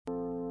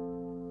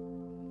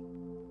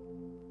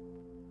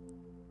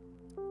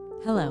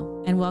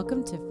Hello, and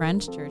welcome to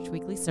Friends Church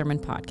Weekly Sermon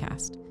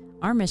Podcast.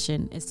 Our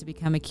mission is to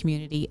become a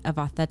community of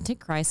authentic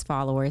Christ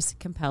followers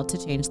compelled to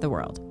change the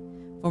world.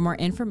 For more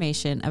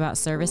information about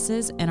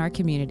services and our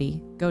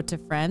community, go to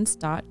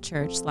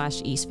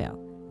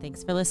friends.church/Eastvale.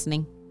 Thanks for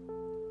listening.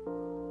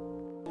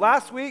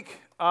 Last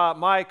week,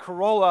 my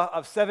Corolla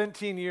of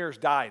 17 years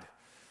died.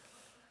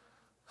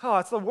 Oh,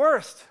 it's the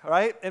worst,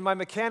 right? And my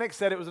mechanic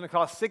said it was going to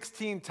cost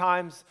 16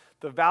 times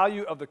the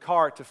value of the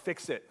car to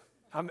fix it.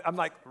 I'm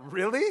like,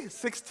 really?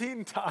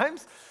 16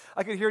 times?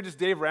 I could hear just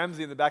Dave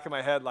Ramsey in the back of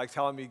my head, like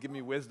telling me, give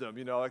me wisdom,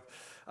 you know.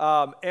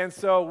 And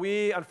so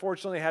we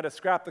unfortunately had to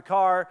scrap the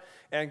car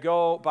and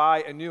go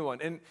buy a new one.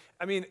 And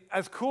I mean,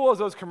 as cool as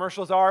those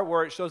commercials are,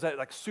 where it shows that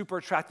like super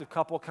attractive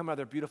couple come out of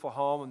their beautiful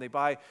home and they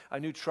buy a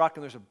new truck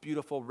and there's a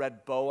beautiful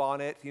red bow on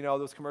it, you know,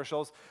 those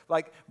commercials.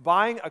 Like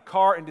buying a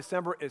car in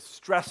December is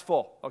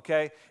stressful,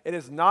 okay? It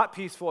is not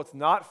peaceful, it's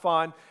not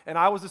fun, and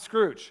I was a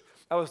Scrooge.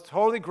 I was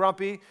totally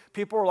grumpy.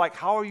 People were like,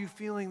 how are you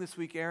feeling this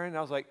week, Aaron? And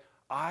I was like,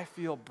 I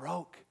feel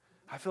broke.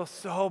 I feel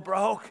so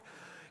broke.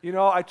 You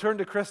know, I turned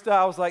to Krista.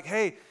 I was like,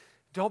 hey,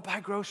 don't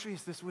buy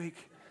groceries this week.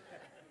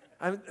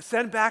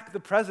 Send back the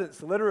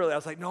presents, literally. I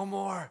was like, no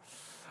more.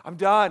 I'm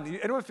done.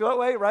 Anyone feel that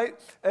way, right?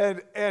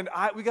 And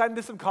we got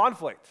into some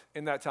conflict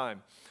in that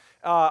time.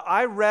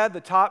 I read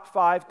the top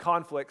 5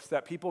 conflicts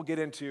that people get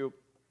into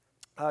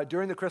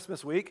during the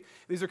Christmas week.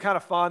 These are kind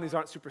of fun. These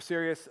aren't super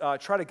serious.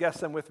 Try to guess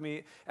them with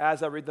me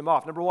as I read them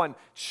off. Number 1,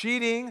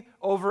 cheating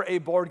over a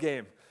board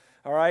game.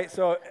 All right?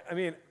 So, I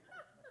mean,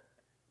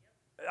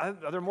 are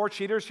there more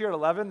cheaters here at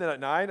 11 than at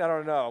 9? I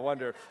don't know. I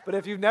wonder. But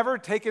if you've never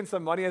taken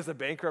some money as a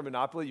banker at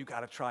Monopoly, you got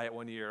to try it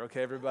one year.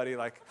 Okay, everybody?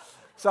 Like,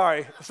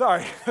 sorry.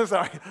 I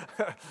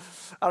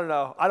don't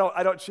know. I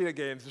don't cheat at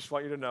games. Just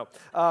want you to know.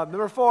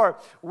 Number 4,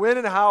 when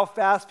and how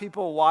fast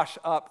people wash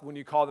up when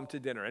you call them to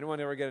dinner. Anyone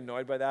ever get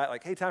annoyed by that?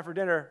 Like, hey, time for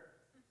dinner.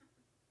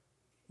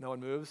 No one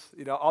moves.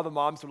 You know, all the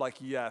moms are like,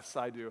 yes,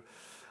 I do.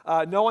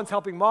 No one's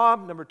helping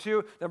mom. Number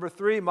 2. Number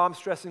 3, mom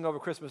stressing over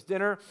Christmas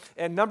dinner.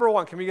 And number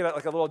 1, can we get a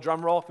little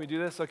drum roll? Can we do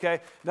this?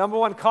 Okay. Number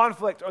 1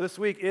 conflict this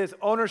week is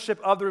ownership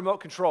of the remote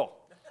control.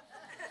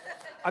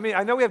 I mean,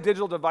 I know we have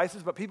digital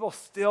devices, but people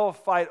still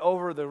fight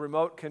over the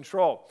remote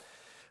control.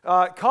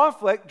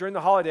 Conflict during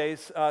the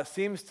holidays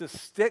seems to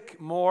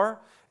stick more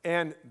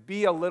and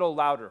be a little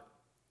louder.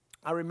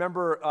 I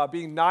remember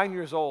being 9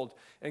 years old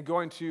and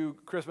going to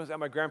Christmas at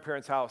my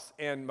grandparents' house,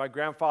 and my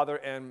grandfather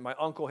and my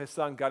uncle, his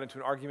son, got into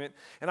an argument.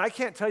 And I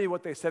can't tell you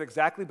what they said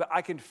exactly, but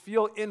I can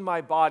feel in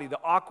my body the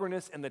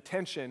awkwardness and the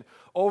tension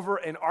over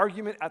an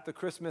argument at the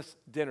Christmas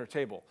dinner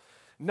table.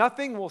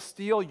 Nothing will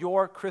steal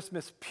your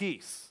Christmas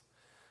peace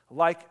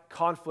like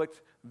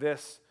conflict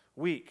this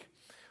week,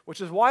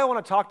 which is why I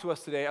want to talk to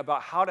us today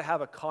about how to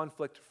have a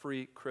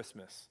conflict-free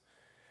Christmas.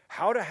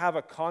 How to have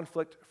a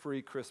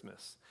conflict-free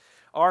Christmas.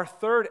 Our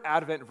third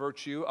Advent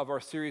virtue of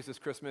our series this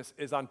Christmas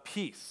is on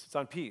peace. It's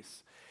on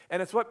peace.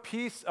 And it's what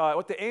peace,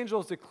 what the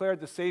angels declared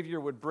the Savior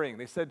would bring.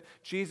 They said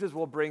Jesus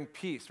will bring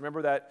peace.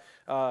 Remember that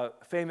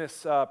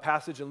famous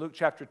passage in Luke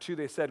chapter 2?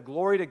 They said,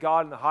 glory to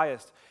God in the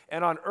highest,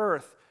 and on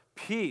earth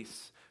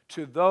peace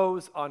to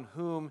those on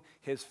whom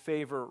his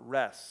favor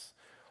rests.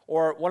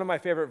 Or one of my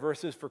favorite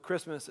verses for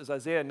Christmas is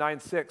Isaiah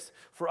 9:6.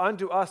 For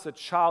unto us a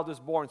child is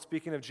born,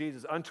 speaking of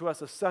Jesus. Unto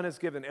us a son is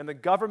given, and the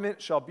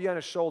government shall be on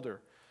his shoulder.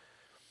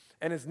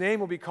 And his name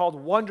will be called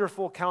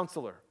Wonderful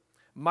Counselor,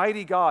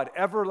 Mighty God,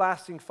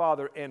 Everlasting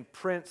Father, and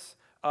Prince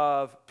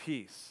of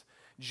Peace.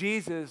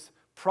 Jesus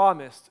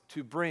promised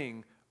to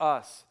bring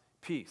us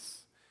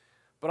peace.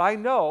 But I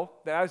know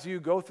that as you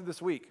go through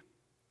this week,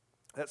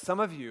 that some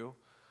of you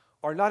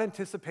are not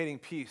anticipating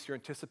peace, you're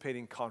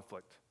anticipating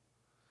conflict.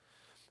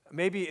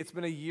 Maybe it's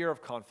been a year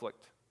of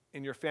conflict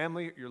in your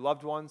family, your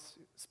loved ones,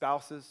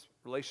 spouses,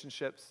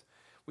 relationships.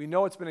 We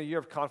know it's been a year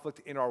of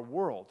conflict in our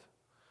world.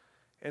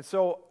 And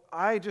so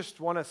I just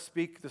want to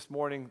speak this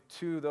morning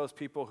to those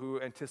people who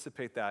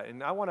anticipate that.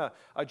 And I want to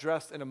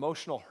address an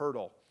emotional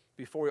hurdle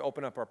before we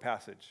open up our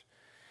passage.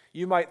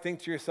 You might think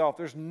to yourself,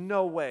 there's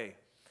no way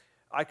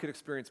I could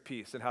experience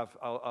peace and have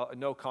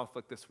no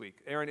conflict this week.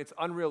 Aaron, it's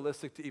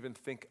unrealistic to even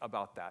think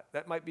about that.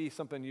 That might be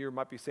something you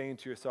might be saying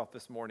to yourself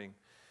this morning.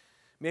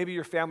 Maybe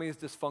your family is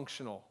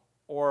dysfunctional.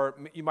 Or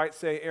you might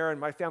say, Aaron,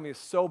 my family is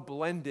so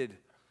blended.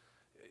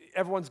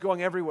 Everyone's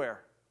going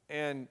everywhere.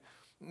 And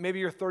maybe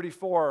you're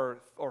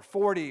 34 or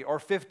 40 or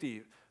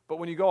 50, but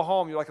when you go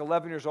home, you're like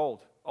 11 years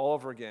old all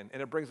over again.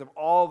 And it brings up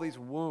all these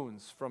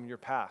wounds from your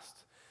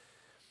past.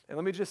 And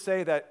let me just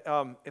say that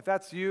if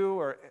that's you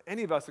or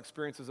any of us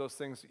experiences those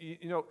things,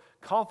 you know,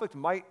 conflict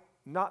might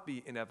not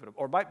be inevitable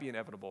or might be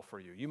inevitable for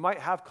you. You might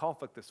have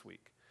conflict this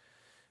week.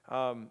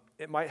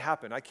 It might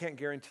happen. I can't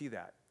guarantee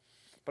that.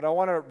 But I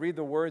want to read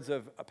the words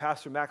of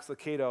Pastor Max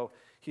Lucado.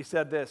 He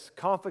said this,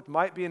 conflict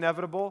might be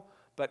inevitable,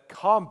 but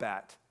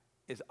combat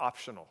is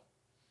optional.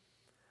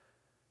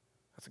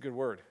 That's a good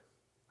word.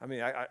 I mean,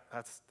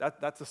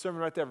 that's a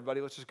sermon right there,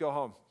 everybody. Let's just go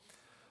home.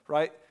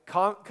 Right?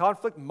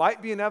 Conflict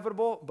might be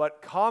inevitable,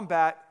 but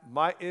combat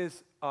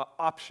is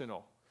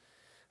optional.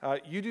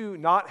 You do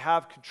not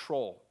have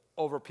control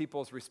over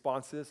people's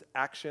responses,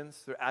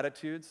 actions, their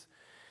attitudes.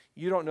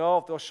 You don't know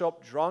if they'll show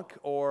up drunk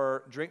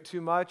or drink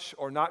too much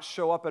or not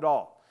show up at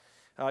all.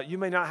 You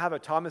may not have a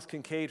Thomas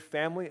Kincaid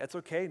family. That's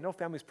okay. No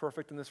family's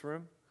perfect in this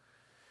room.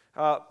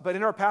 But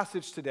in our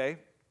passage today,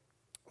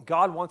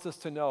 God wants us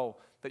to know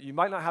that you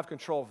might not have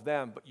control of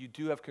them, but you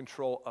do have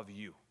control of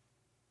you.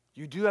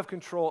 You do have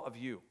control of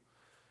you.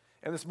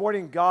 And this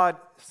morning, God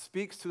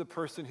speaks to the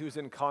person who's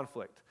in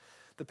conflict.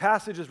 The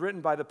passage is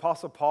written by the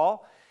Apostle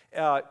Paul,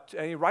 and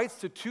he writes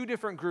to two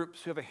different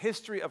groups who have a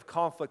history of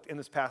conflict in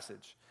this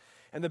passage.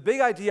 And the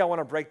big idea I want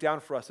to break down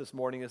for us this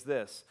morning is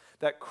this,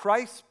 that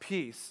Christ's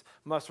peace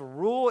must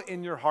rule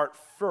in your heart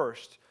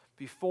first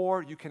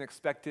before you can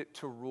expect it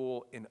to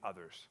rule in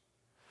others.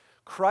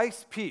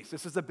 Christ's peace,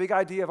 this is the big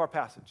idea of our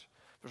passage.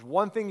 There's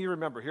one thing you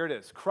remember, here it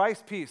is.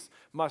 Christ's peace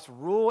must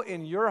rule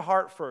in your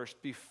heart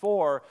first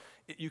before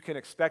you can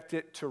expect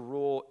it to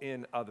rule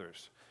in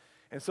others.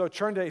 And so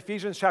turn to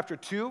Ephesians chapter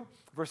 2,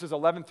 verses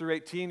 11 through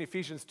 18.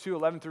 Ephesians 2,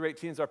 11 through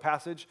 18 is our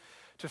passage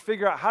to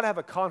figure out how to have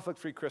a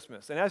conflict-free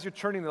Christmas. And as you're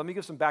turning, let me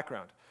give some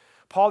background.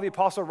 Paul the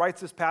Apostle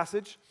writes this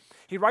passage.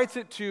 He writes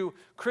it to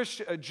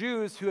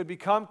Jews who had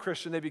become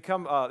Christian. They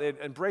had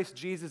embraced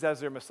Jesus as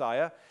their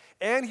Messiah.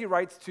 And he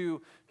writes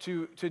to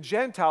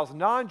Gentiles,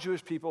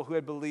 non-Jewish people who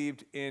had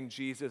believed in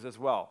Jesus as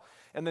well.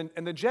 And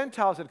the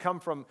Gentiles had come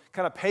from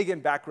kind of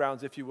pagan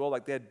backgrounds, if you will,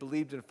 like they had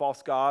believed in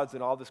false gods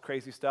and all this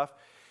crazy stuff.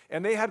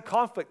 And they had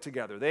conflict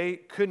together. They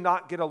could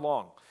not get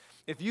along.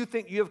 If you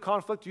think you have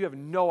conflict, you have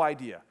no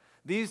idea.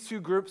 These two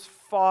groups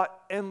fought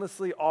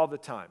endlessly all the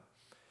time.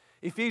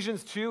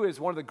 Ephesians 2 is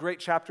one of the great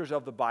chapters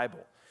of the Bible.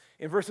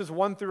 In verses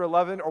 1 through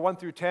 11 or 1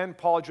 through 10,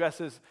 Paul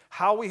addresses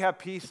how we have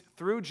peace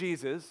through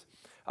Jesus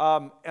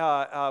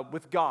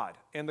with God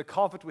and the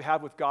conflict we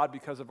have with God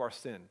because of our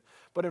sin.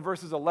 But in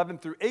verses 11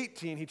 through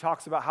 18, he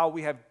talks about how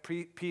we have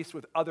peace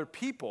with other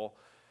people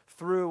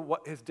through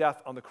his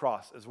death on the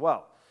cross as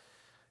well.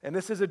 And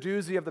this is a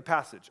doozy of the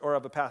passage, or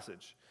of a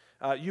passage.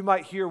 You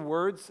might hear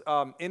words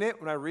in it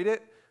when I read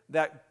it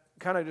that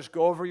kind of just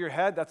go over your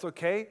head. That's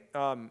okay.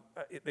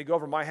 They go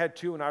over my head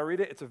too when I read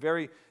it. It's a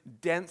very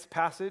dense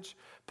passage.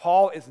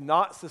 Paul is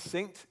not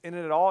succinct in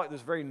it at all. It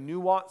is very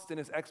nuanced in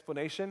his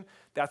explanation.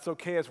 That's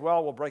okay as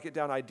well. We'll break it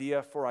down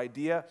idea for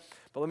idea.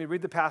 But let me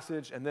read the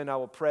passage, and then I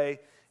will pray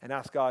and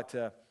ask God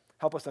to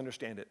help us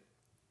understand it.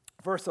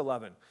 Verse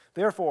 11,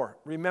 therefore,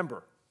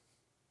 remember.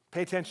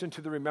 Pay attention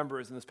to the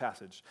remembers in this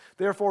passage.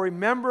 Therefore,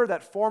 remember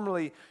that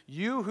formerly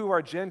you who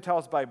are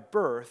Gentiles by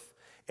birth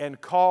and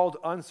called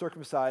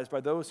uncircumcised by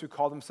those who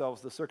call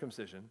themselves the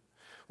circumcision,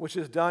 which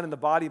is done in the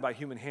body by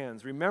human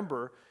hands.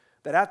 Remember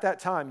that at that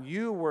time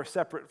you were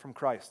separate from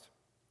Christ,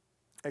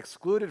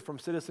 excluded from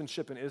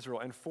citizenship in Israel,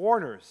 and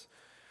foreigners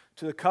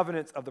to the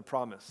covenants of the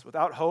promise,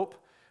 without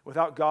hope,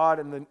 without God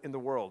in the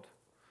world.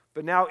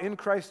 But now in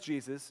Christ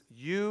Jesus,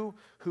 you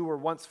who were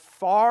once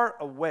far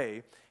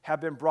away have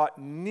been brought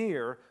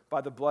near by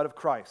the blood of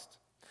Christ.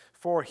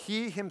 For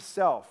he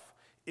himself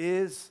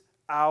is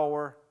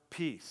our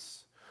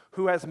peace,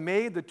 who has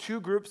made the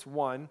two groups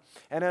one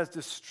and has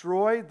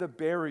destroyed the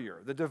barrier,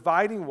 the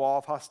dividing wall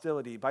of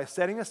hostility, by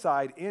setting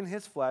aside in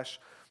his flesh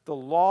the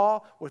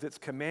law with its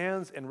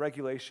commands and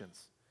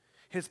regulations.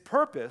 His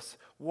purpose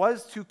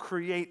was to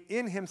create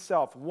in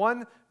himself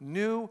one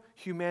new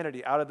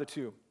humanity out of the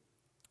two,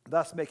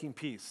 thus making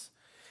peace,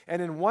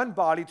 and in one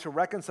body to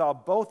reconcile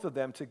both of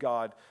them to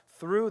God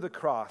through the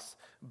cross,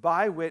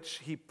 by which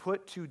he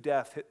put to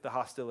death the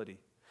hostility.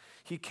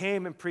 He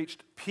came and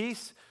preached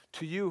peace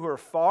to you who are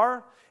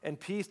far and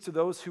peace to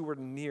those who were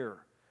near.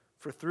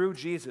 For through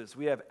Jesus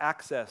we have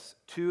access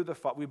to the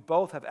Father. We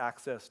both have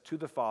access to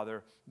the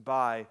Father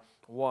by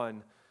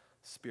one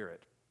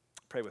Spirit.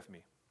 Pray with me.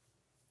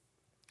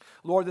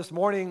 Lord, this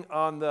morning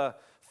on the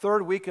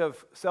third week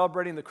of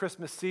celebrating the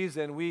Christmas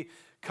season, we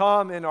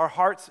come and our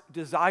hearts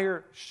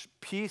desire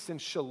peace and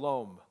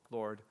shalom,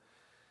 Lord.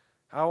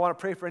 I want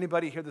to pray for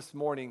anybody here this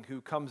morning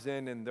who comes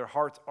in and their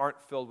hearts aren't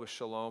filled with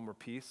shalom or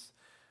peace.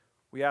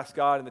 We ask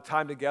God in the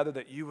time together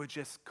that you would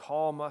just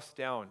calm us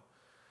down,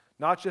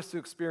 not just to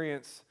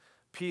experience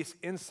peace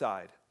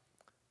inside,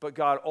 but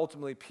God,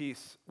 ultimately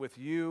peace with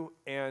you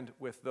and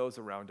with those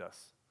around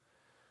us.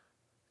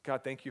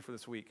 God, thank you for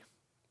this week.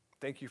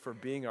 Thank you for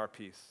being our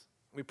peace.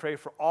 We pray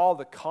for all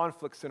the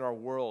conflicts in our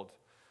world.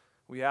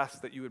 We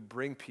ask that you would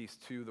bring peace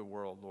to the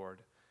world, Lord,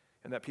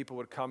 and that people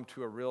would come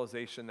to a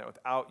realization that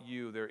without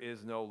you, there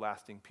is no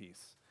lasting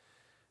peace.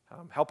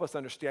 Help us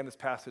understand this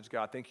passage,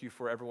 God. Thank you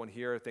for everyone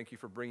here. Thank you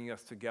for bringing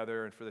us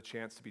together and for the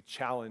chance to be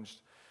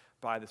challenged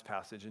by this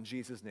passage. In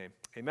Jesus' name,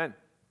 amen.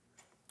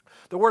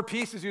 The word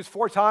peace is used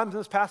 4 times in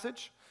this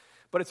passage,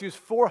 but it's used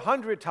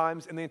 400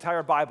 times in the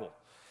entire Bible.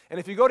 And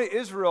if you go to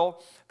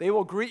Israel, they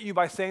will greet you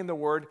by saying the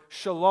word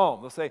shalom.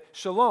 They'll say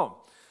shalom.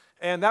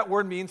 And that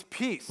word means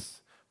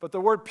peace. But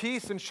the word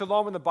peace and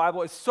shalom in the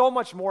Bible is so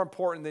much more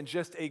important than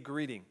just a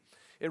greeting.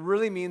 It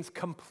really means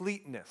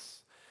completeness.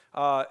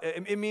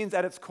 It means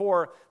at its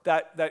core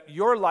that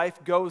your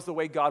life goes the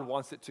way God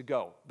wants it to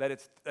go, that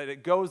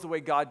it goes the way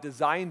God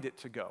designed it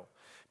to go.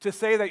 To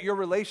say that your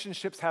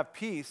relationships have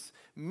peace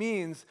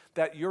means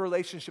that your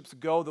relationships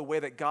go the way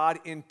that God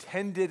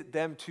intended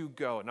them to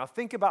go. Now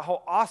think about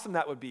how awesome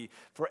that would be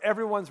for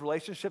everyone's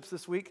relationships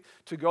this week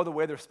to go the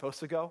way they're supposed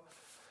to go.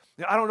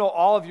 Now, I don't know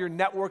all of your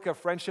network of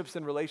friendships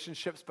and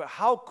relationships, but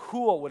how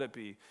cool would it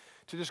be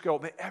to just go,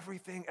 man,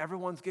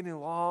 everyone's getting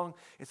along,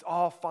 it's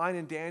all fine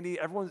and dandy,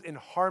 everyone's in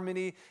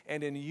harmony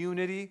and in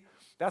unity.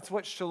 That's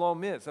what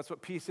shalom is. That's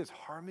what peace is,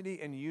 harmony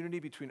and unity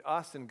between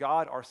us and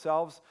God,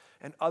 ourselves,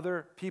 and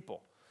other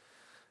people.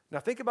 Now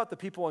think about the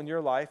people in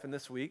your life in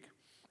this week,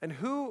 and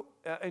who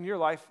in your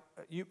life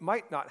you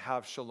might not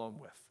have shalom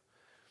with.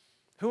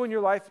 Who in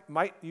your life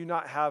might you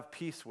not have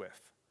peace with?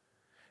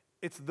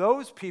 It's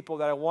those people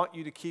that I want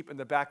you to keep in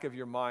the back of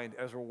your mind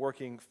as we're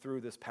working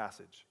through this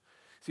passage.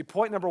 See,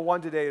 point number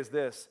 1 today is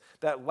this,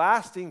 that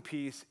lasting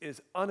peace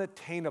is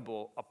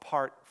unattainable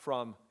apart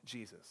from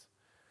Jesus.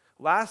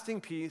 Lasting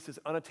peace is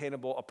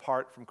unattainable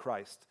apart from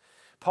Christ.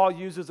 Paul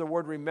uses the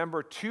word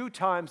remember 2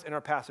 times in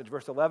our passage,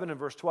 verse 11 and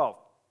verse 12.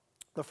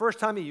 The first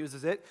time he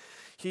uses it,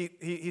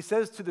 he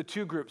says to the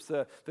 2 groups,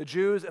 the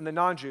Jews and the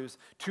non-Jews,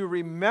 to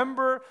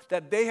remember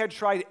that they had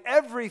tried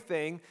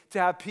everything to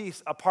have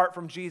peace apart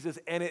from Jesus,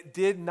 and it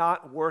did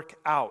not work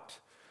out.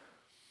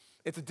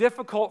 It's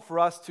difficult for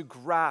us to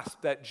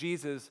grasp that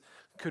Jesus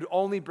could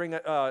only bring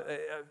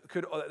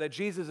that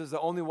Jesus is the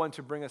only one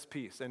to bring us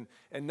peace and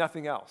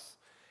nothing else.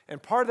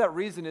 And part of that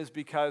reason is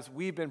because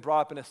we've been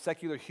brought up in a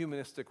secular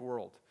humanistic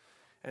world.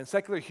 And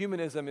secular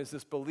humanism is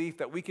this belief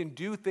that we can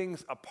do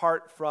things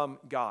apart from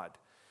God.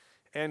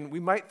 And we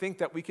might think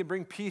that we can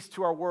bring peace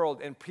to our world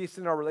and peace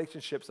in our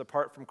relationships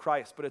apart from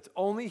Christ. But it's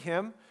only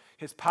Him,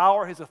 His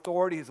power, His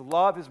authority, His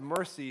love, His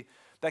mercy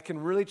that can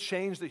really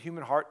change the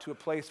human heart to a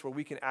place where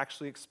we can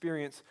actually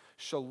experience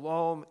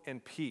shalom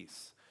and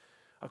peace.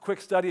 A quick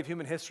study of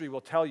human history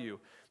will tell you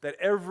that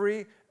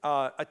every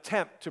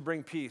attempt to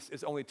bring peace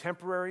is only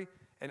temporary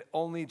and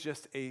only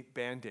just a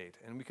Band-Aid.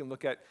 And we can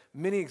look at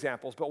many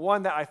examples, but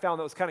one that I found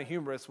that was kind of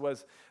humorous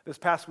was this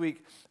past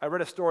week, I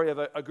read a story of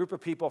a group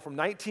of people from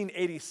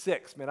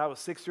 1986. Man, I was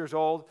 6 years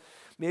old.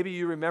 Maybe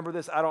you remember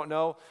this, I don't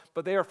know,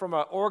 but they are from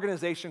an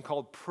organization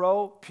called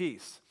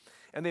Pro-Peace.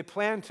 And they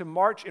planned to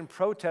march in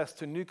protest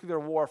to nuclear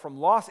war from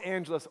Los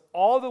Angeles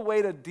all the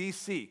way to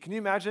D.C. Can you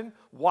imagine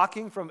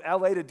walking from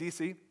L.A. to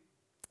D.C.?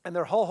 And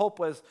their whole hope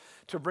was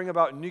to bring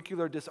about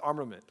nuclear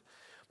disarmament.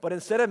 But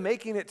instead of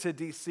making it to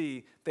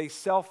D.C., they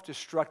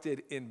self-destructed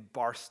in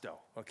Barstow,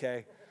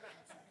 okay?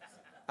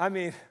 I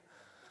mean,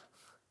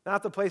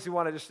 not the place you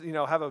want to just,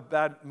 have a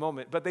bad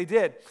moment, but they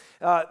did.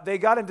 They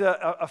got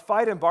into a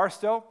fight in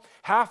Barstow.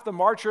 Half the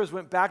marchers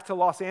went back to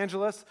Los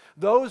Angeles.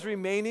 Those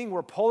remaining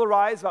were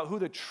polarized about who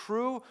the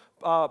true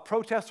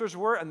protesters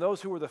were and those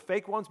who were the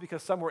fake ones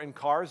because some were in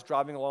cars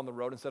driving along the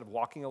road instead of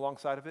walking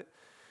alongside of it.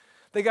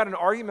 They got an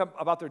argument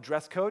about their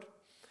dress code,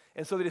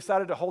 and so they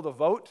decided to hold a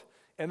vote.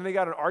 And then they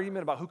got an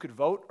argument about who could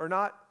vote or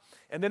not.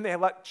 And then they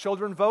let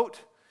children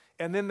vote.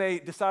 And then they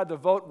decided the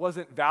vote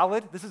wasn't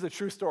valid. This is a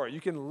true story. You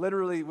can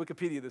literally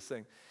Wikipedia this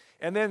thing.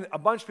 And then a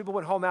bunch of people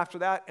went home after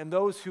that. And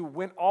those who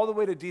went all the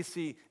way to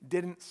D.C.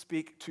 didn't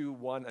speak to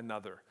one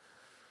another.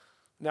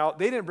 Now,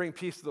 they didn't bring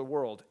peace to the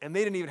world. And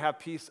they didn't even have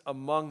peace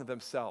among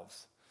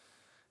themselves.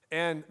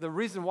 And the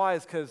reason why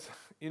is because,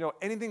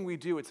 anything we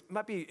do, it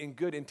might be in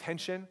good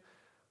intention,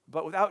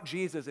 but without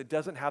Jesus, it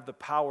doesn't have the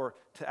power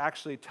to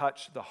actually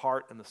touch the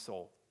heart and the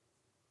soul.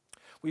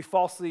 We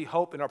falsely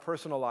hope in our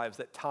personal lives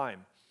that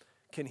time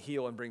can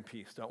heal and bring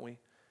peace, don't we?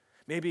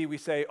 Maybe we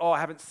say, I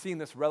haven't seen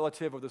this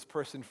relative or this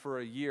person for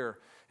a year,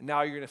 and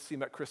now you're going to see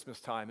them at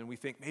Christmas time, and we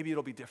think maybe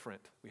it'll be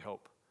different, we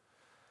hope.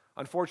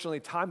 Unfortunately,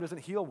 time doesn't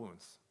heal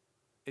wounds.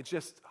 It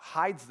just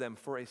hides them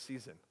for a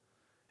season.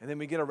 And then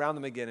we get around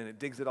them again, and it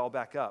digs it all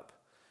back up.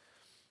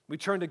 We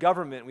turn to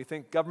government, and we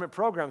think government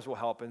programs will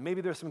help, and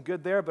maybe there's some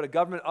good there, but a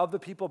government of the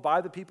people, by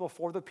the people,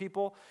 for the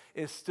people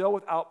is still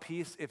without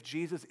peace if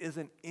Jesus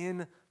isn't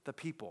in the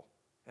people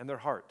and their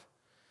heart.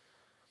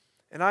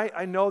 And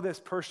I know this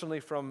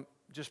personally from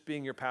just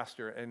being your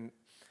pastor, and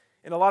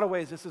in a lot of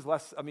ways, this is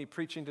less of me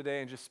preaching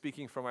today and just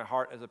speaking from my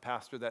heart as a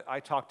pastor, that I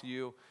talk to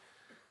you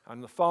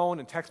on the phone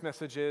and text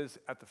messages,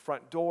 at the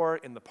front door,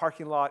 in the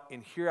parking lot,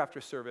 in here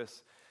after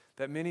service,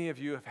 that many of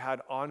you have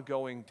had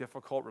ongoing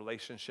difficult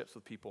relationships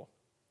with people.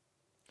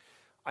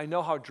 I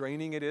know how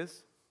draining it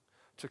is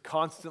to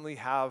constantly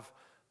have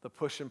the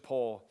push and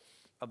pull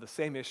of the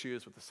same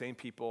issues with the same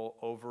people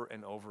over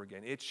and over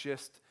again. It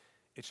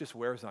just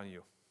wears on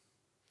you.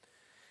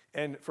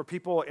 And for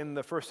people in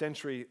the first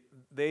century,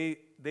 they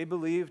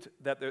believed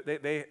that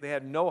they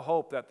had no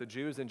hope that the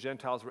Jews and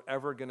Gentiles were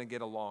ever going to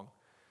get along.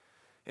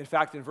 In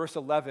fact, in verse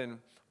 11,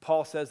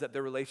 Paul says that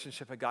their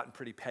relationship had gotten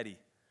pretty petty.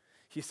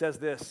 He says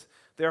this,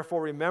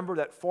 "Therefore remember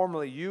that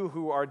formerly you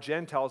who are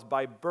Gentiles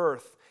by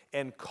birth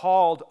and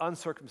called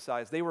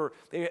uncircumcised," they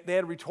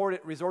had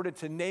resorted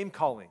to name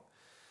calling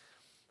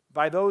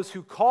by those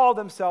who call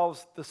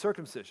themselves the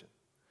circumcision.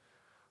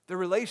 Their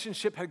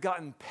relationship had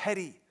gotten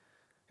petty,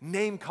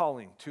 name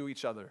calling to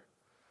each other.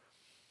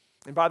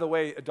 And by the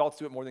way, adults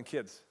do it more than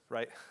kids,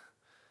 right?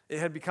 It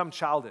had become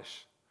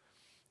childish.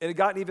 it had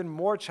gotten even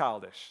more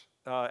childish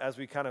as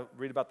we kind of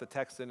read about the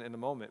text in a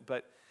moment.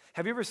 But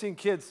have you ever seen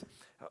kids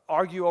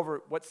argue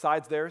over what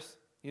side's theirs?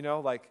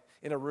 Like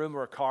in a room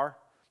or a car?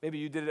 Maybe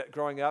you did it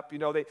growing up.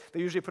 They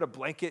usually put a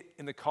blanket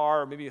in the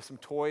car or maybe some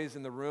toys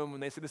in the room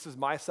and they say, this is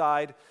my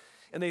side.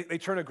 And they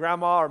turn to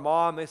grandma or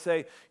mom, they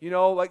say,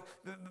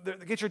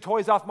 get your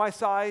toys off my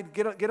side,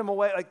 get them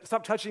away,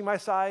 stop touching my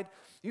side.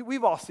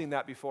 We've all seen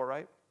that before,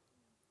 right?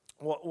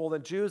 Well, the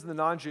Jews and the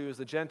non-Jews,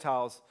 the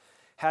Gentiles,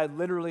 had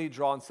literally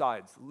drawn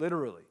sides,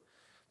 literally.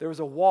 There was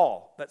a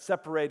wall that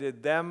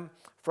separated them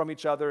from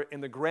each other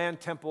in the grand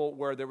temple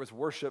where there was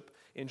worship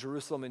in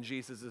Jerusalem in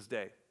Jesus'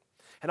 day.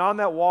 And on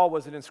that wall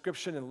was an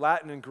inscription in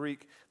Latin and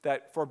Greek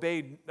that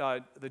forbade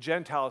the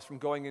Gentiles from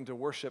going into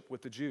worship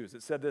with the Jews.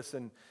 It said this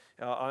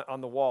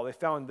on the wall. They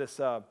found this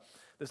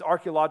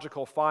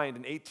archaeological find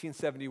in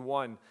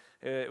 1871.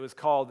 It was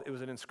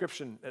an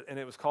inscription, and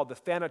it was called the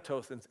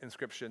Thanatos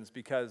inscriptions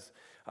because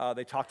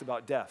they talked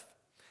about death.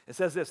 It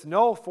says this: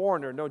 no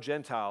foreigner, no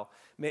Gentile,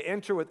 may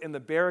enter within the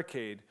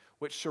barricade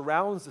which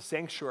surrounds the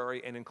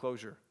sanctuary and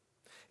enclosure.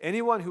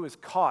 Anyone who is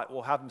caught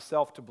will have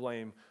himself to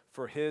blame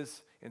for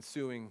his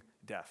ensuing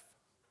death.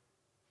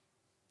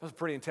 Those are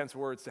pretty intense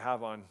words to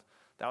have on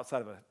the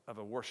outside of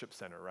a worship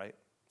center, right?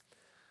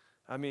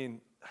 I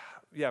mean,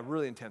 yeah,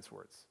 really intense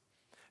words.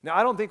 Now,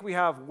 I don't think we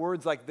have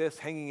words like this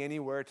hanging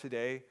anywhere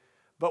today,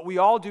 but we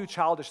all do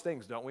childish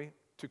things, don't we,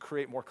 to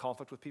create more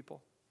conflict with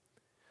people?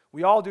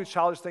 We all do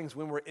childish things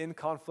when we're in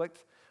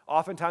conflict.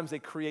 Oftentimes they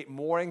create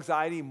more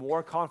anxiety,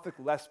 more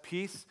conflict, less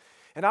peace.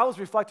 And I was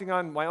reflecting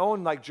on my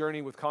own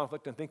journey with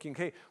conflict and thinking,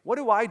 hey, what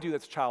do I do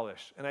that's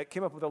childish? And I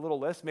came up with a little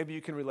list. Maybe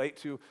you can relate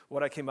to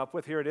what I came up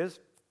with. Here it is.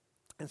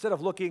 Instead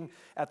of looking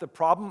at the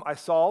problem to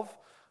solve,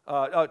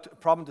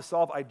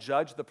 I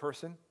judge the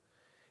person.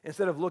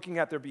 Instead of looking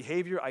at their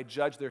behavior, I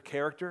judge their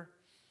character.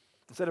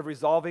 Instead of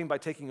resolving by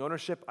taking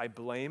ownership, I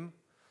blame.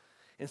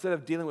 Instead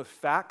of dealing with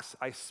facts,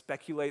 I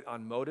speculate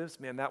on motives.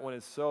 Man, that one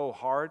is so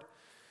hard.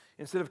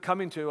 Instead of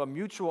coming to a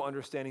mutual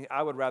understanding,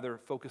 I would rather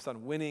focus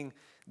on winning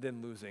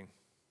than losing. I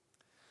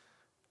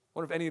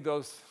wonder if any of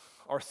those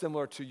are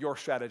similar to your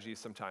strategies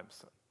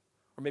sometimes.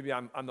 Or maybe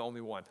I'm the only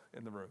one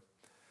in the room.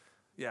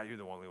 Yeah, you're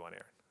the only one,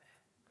 Aaron.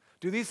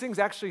 Do these things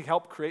actually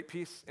help create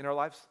peace in our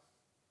lives?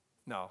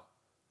 No.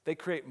 They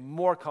create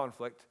more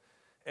conflict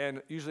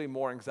and usually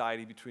more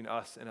anxiety between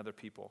us and other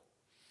people.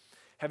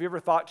 Have you ever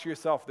thought to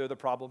yourself, they're the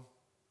problem?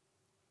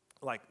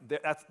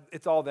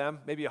 It's all them.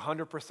 Maybe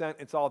 100%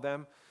 it's all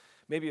them.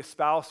 Maybe a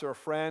spouse or a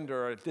friend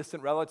or a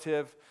distant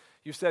relative.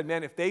 You said,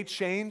 man, if they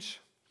change,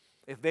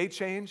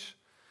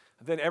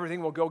 then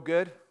everything will go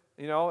good.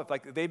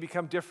 If they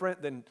become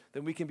different, then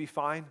we can be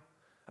fine.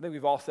 I think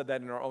we've all said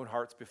that in our own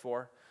hearts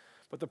before.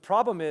 But the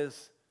problem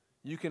is,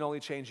 you can only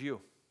change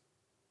you,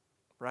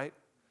 right?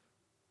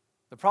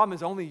 The problem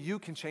is only you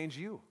can change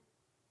you.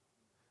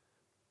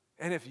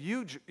 And if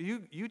you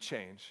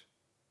change,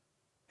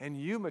 and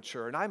you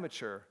mature, and I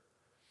mature,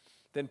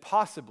 then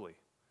possibly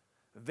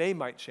they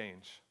might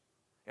change,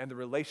 and the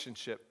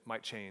relationship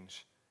might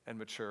change and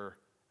mature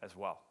as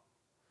well.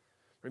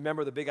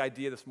 Remember, the big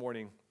idea this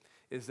morning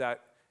is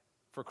that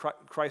for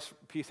Christ's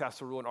peace has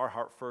to rule in our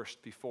heart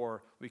first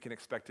before we can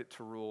expect it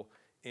to rule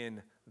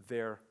in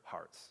their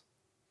hearts.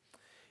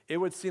 It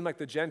would seem like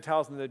the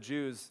Gentiles and the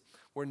Jews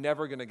were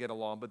never going to get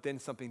along, but then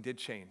something did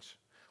change.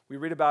 We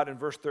read about it in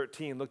verse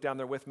 13. Look down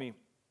there with me.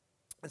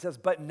 It says,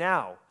 "But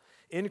now,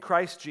 in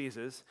Christ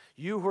Jesus,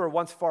 you who were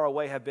once far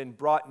away have been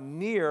brought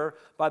near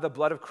by the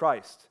blood of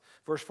Christ."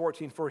 Verse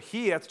 14, "For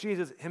he," that's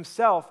Jesus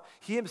himself,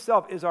 he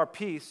himself is our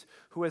peace,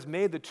 who has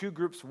made the two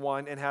groups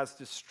one and has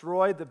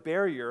destroyed the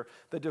barrier,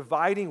 the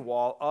dividing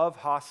wall of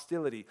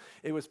hostility.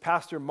 It was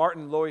Pastor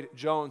Martin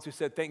Lloyd-Jones who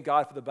said, thank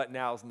God for the but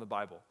nows in the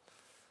Bible.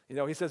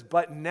 He says,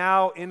 "But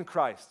now in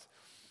Christ,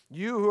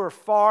 you who are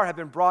far have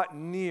been brought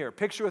near."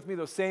 Picture with me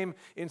those same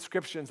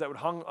inscriptions that would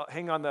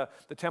hang on the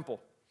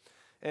temple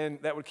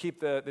and that would keep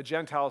the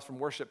Gentiles from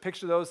worship.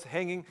 Picture those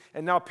hanging,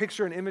 and now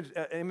picture an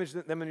image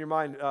them in your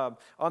mind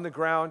on the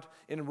ground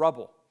in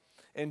rubble.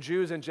 And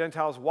Jews and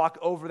Gentiles walk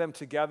over them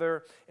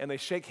together, and they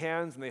shake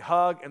hands, and they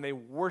hug, and they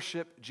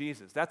worship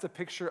Jesus. That's a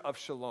picture of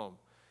shalom.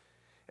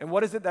 And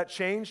what is it that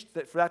changed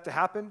for that to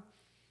happen?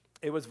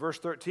 It was verse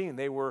 13.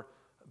 They were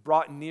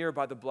brought near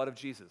by the blood of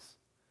Jesus.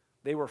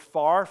 They were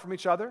far from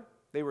each other.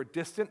 They were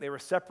distant. They were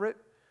separate.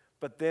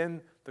 But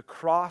then the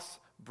cross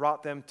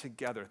brought them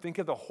together. Think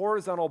of the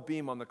horizontal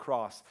beam on the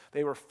cross.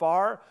 They were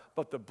far,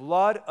 but the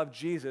blood of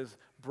Jesus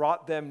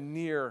brought them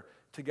near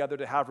together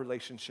to have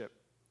relationship.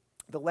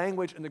 The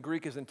language in the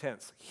Greek is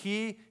intense.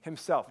 He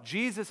himself,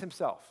 Jesus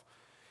himself.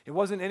 It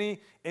wasn't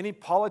any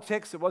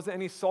politics. It wasn't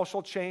any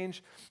social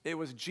change. It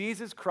was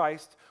Jesus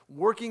Christ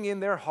working in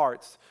their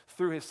hearts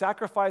through his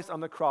sacrifice on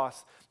the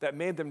cross that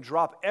made them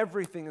drop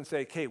everything and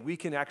say, okay, we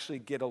can actually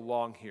get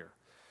along here.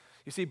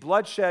 You see,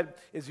 bloodshed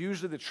is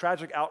usually the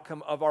tragic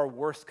outcome of our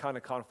worst kind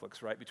of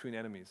conflicts, right, between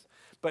enemies.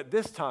 But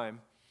this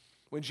time,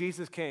 when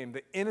Jesus came,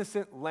 the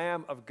innocent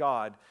Lamb of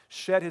God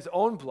shed his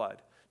own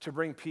blood to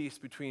bring peace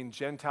between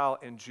Gentile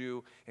and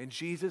Jew, and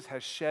Jesus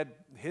has shed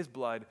his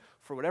blood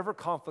for whatever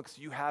conflicts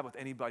you have with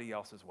anybody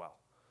else as well.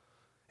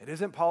 It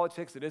isn't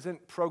politics, it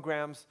isn't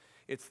programs,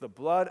 it's the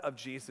blood of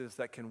Jesus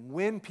that can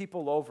win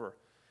people over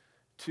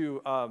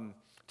to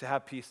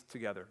have peace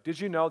together. Did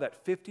you know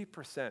that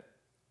 50%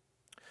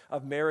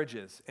 of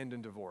marriages end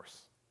in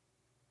divorce?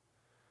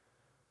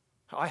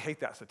 I hate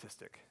that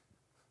statistic.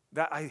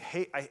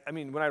 I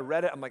mean, when I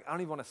read it, I'm like, I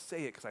don't even want to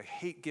say it because I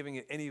hate giving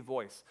it any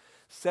voice.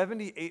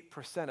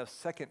 78% of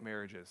second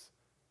marriages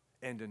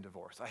end in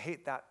divorce. I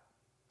hate that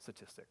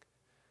statistic.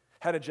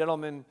 Had a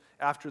gentleman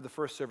after the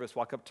first service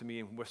walk up to me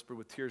and whisper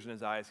with tears in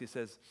his eyes. He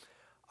says,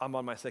 I'm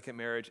on my second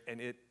marriage,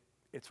 and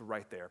it's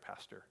right there,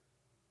 Pastor.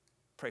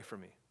 Pray for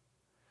me.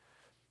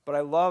 But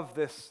I love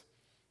this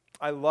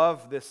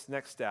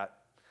next stat.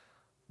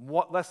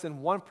 Less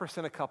than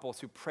 1% of couples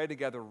who pray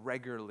together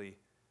regularly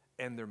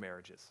end their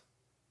marriages.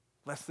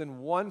 Less than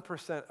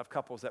 1% of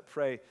couples that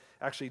pray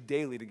actually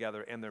daily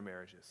together end their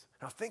marriages.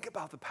 Now think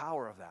about the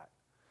power of that.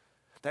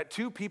 That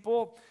two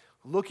people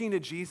looking to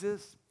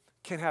Jesus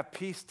can have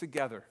peace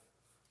together.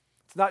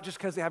 It's not just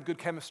because they have good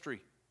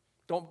chemistry.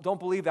 Don't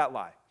believe that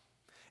lie.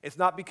 It's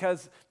not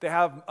because they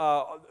have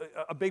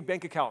a big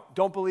bank account.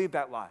 Don't believe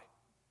that lie.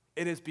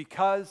 It is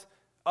because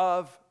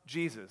of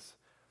Jesus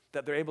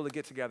that they're able to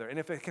get together. And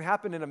if it can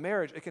happen in a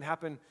marriage, it can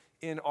happen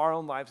in our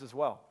own lives as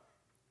well.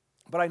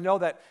 But I know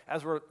that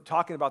as we're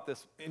talking about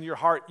this, in your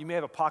heart, you may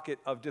have a pocket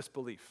of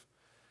disbelief.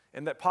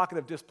 And that pocket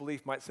of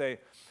disbelief might say,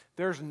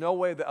 there's no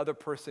way the other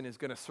person is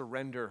going to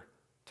surrender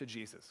to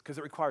Jesus, because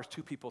it requires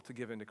two people to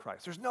give in to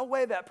Christ. There's no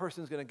way that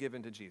person is going to give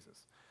in to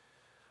Jesus.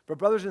 But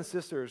brothers and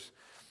sisters,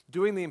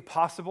 doing the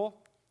impossible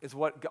is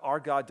what our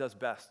God does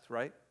best,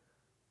 right?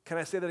 Can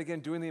I say that again?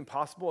 Doing the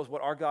impossible is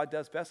what our God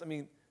does best. I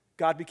mean,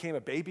 God became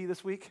a baby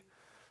this week.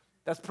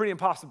 That's pretty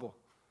impossible.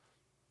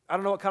 I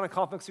don't know what kind of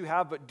conflicts you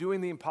have, but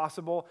doing the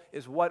impossible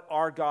is what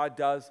our God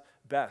does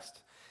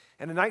best.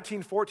 And in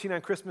 1914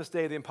 on Christmas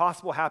Day, the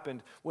impossible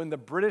happened when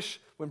British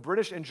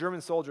and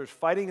German soldiers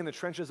fighting in the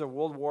trenches of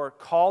World War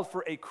called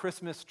for a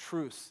Christmas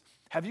truce.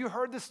 Have you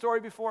heard this story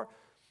before?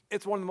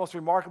 It's one of the most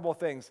remarkable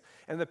things,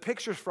 and the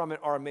pictures from it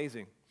are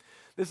amazing.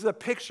 This is a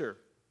picture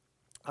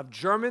of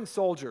German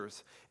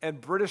soldiers and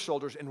British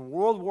soldiers in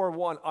World War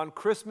I on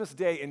Christmas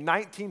Day in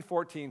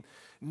 1914,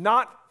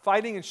 not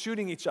fighting and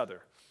shooting each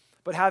other,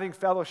 but having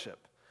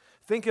fellowship.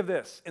 Think of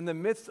this. In the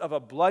midst of a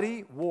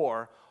bloody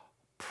war,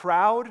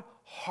 proud,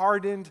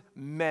 hardened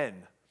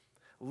men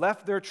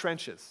left their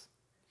trenches,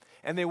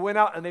 and they went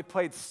out and they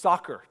played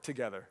soccer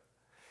together,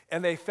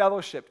 and they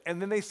fellowshiped,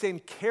 and then they sang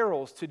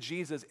carols to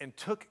Jesus and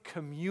took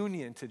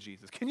communion to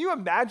Jesus. Can you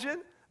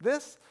imagine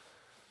this?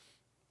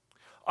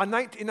 In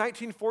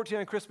 1914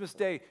 on Christmas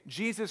Day,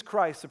 Jesus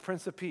Christ, the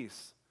Prince of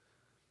Peace,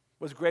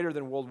 was greater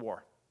than World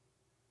War.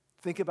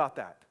 Think about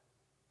that.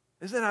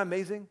 Isn't that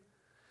amazing?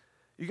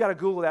 You got to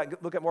Google that and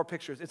look at more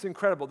pictures. It's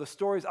incredible. The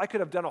stories, I could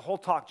have done a whole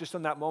talk just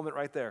on that moment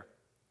right there.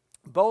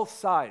 Both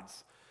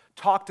sides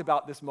talked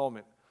about this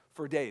moment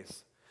for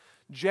days.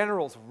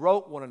 Generals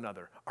wrote one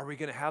another, are we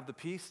going to have the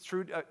peace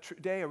true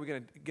day? Are we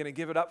going to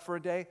give it up for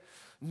a day?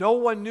 No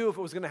one knew if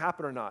it was going to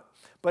happen or not.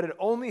 But it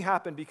only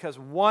happened because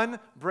one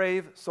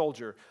brave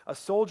soldier, a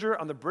soldier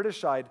on the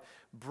British side,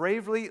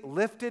 bravely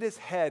lifted his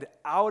head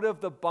out of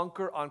the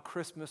bunker on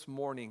Christmas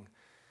morning,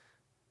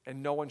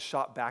 and no one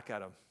shot back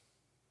at him.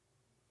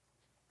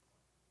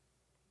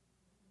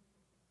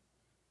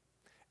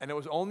 And it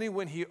was only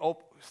when he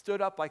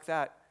stood up like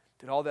that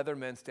did all the other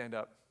men stand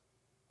up.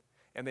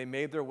 And they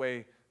made their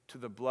way to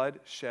the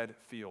blood-shed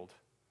field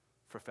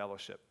for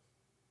fellowship.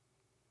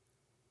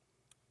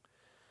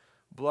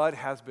 Blood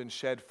has been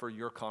shed for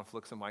your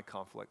conflicts and my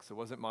conflicts. It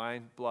wasn't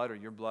my blood or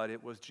your blood,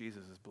 it was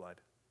Jesus'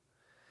 blood.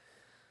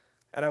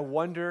 And I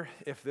wonder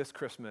if this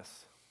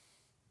Christmas,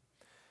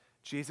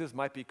 Jesus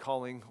might be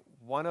calling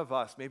one of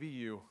us, maybe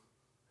you,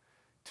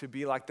 to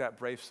be like that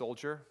brave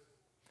soldier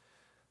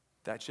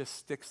that just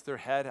sticks their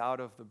head out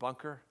of the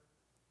bunker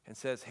and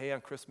says, hey,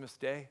 on Christmas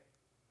Day,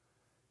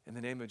 in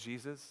the name of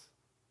Jesus,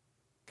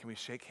 can we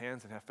shake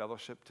hands and have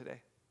fellowship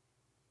today?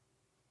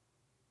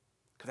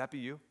 Could that be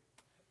you?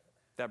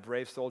 That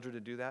brave soldier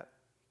to do that?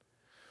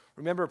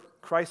 Remember,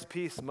 Christ's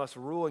peace must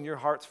rule in your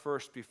hearts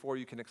first before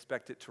you can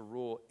expect it to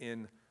rule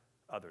in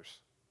others.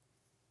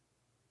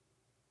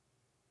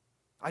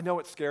 I know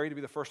it's scary to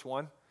be the first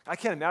one. I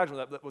can't imagine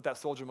what that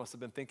soldier must have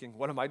been thinking.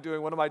 What am I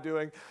doing? What am I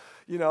doing?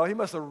 You know, he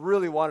must have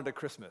really wanted a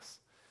Christmas.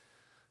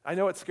 I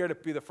know it's scary to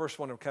be the first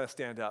one to kind of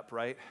stand up,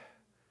 right?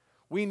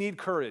 We need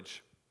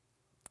courage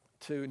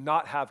to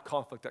not have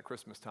conflict at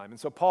Christmas time. And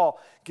so Paul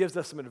gives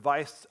us some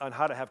advice on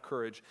how to have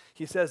courage.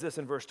 He says this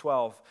in verse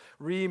 12.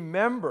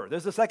 Remember,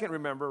 there's the second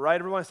remember, right?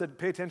 Everyone said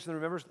pay attention to the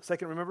remember,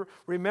 second remember.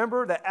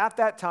 Remember that at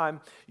that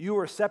time you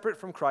were separate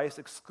from Christ,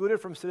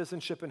 excluded from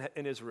citizenship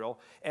in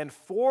Israel, and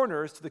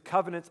foreigners to the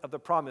covenants of the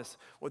promise,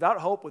 without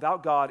hope,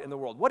 without God in the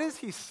world. What is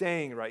he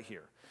saying right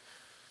here?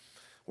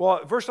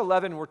 Well, verse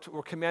 11, we're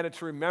commanded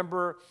to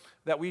remember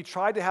that we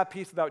tried to have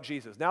peace without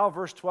Jesus. Now,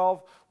 verse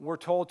 12, we're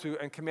told to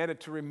and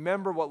commanded to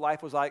remember what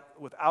life was like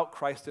without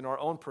Christ in our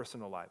own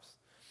personal lives.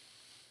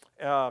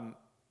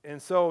 And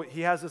so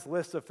he has this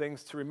list of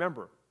things to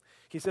remember.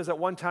 He says at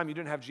one time you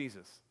didn't have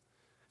Jesus.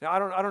 Now, I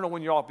don't know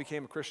when you all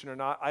became a Christian or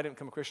not. I didn't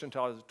become a Christian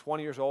until I was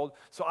 20 years old.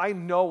 So I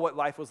know what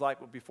life was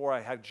like before I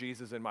had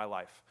Jesus in my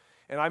life.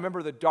 And I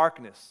remember the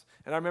darkness.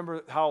 And I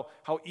remember how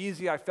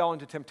easy I fell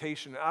into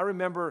temptation. And I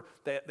remember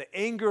the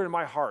anger in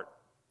my heart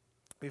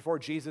before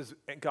Jesus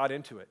got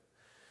into it.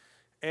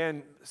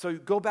 And so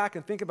go back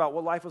and think about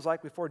what life was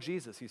like before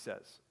Jesus, he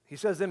says. He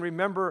says, then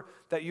remember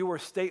that you were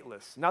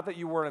stateless. Not that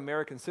you were an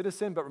American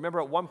citizen, but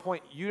remember at one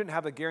point you didn't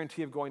have the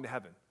guarantee of going to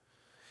heaven.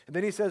 And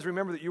then he says,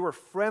 remember that you were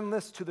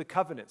friendless to the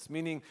covenants,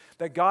 meaning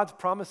that God's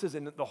promises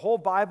in the whole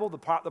Bible, the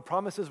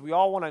promises we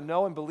all want to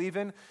know and believe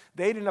in,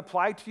 they didn't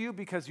apply to you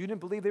because you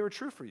didn't believe they were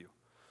true for you.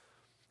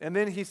 And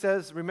then he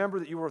says, remember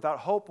that you were without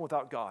hope and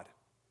without God.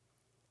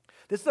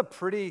 This is a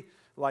pretty,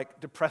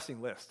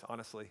 depressing list,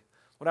 honestly.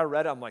 When I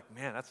read it, I'm like,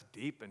 man, that's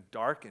deep and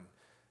dark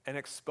and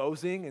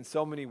exposing in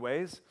so many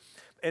ways.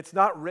 It's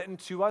not written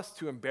to us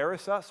to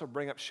embarrass us or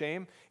bring up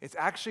shame. It's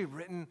actually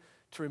written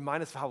to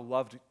remind us of how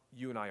loved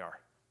you and I are.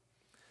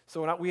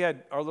 So when we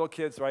had our little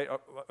kids, right?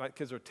 My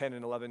kids are 10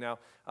 and 11 now.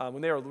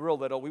 When they were real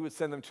little, we would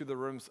send them to the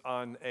rooms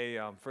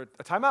for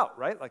a timeout,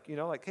 right?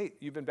 Hey,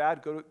 you've been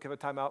bad, go give a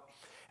timeout.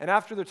 And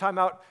after the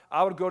timeout,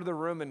 I would go to the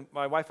room and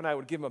my wife and I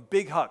would give them a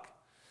big hug.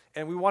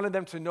 And we wanted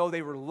them to know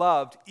they were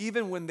loved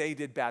even when they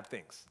did bad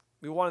things.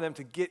 We wanted them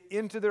to get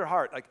into their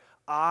heart,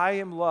 I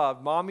am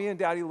loved. Mommy and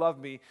daddy love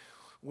me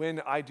when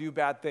I do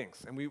bad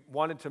things. And we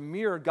wanted to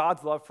mirror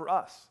God's love for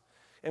us.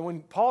 And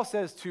when Paul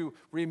says to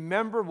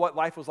remember what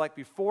life was like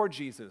before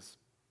Jesus,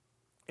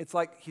 it's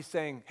like he's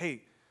saying,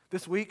 hey,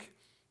 this week,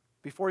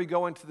 before you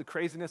go into the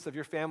craziness of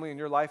your family and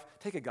your life,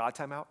 take a God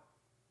time out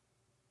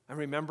and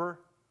remember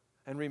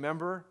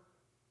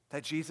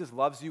that Jesus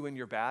loves you when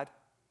you're bad.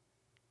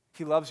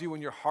 He loves you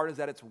when your heart is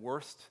at its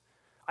worst.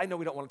 I know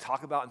we don't want to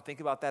talk about and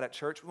think about that at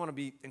church. We want to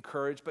be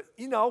encouraged, but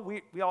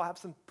we all have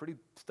some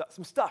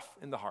stuff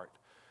in the heart.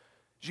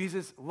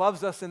 Jesus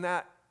loves us in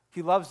that.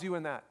 He loves you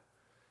in that.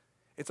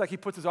 It's like he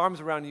puts his arms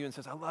around you and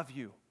says, I love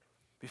you.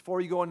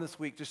 Before you go into this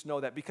week, just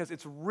know that, because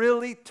it's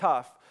really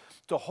tough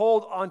to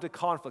hold on to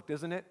conflict,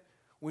 isn't it?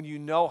 When you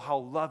know how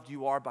loved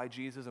you are by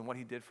Jesus and what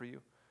he did for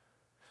you.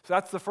 So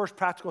that's the first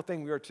practical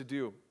thing we are to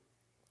do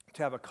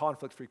to have a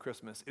conflict-free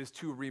Christmas, is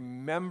to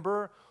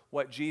remember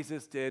what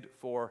Jesus did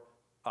for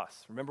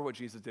us. Remember what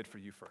Jesus did for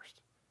you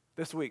first.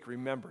 This week,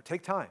 remember.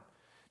 Take time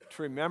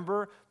to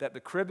remember that the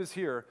crib is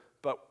here,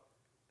 but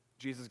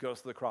Jesus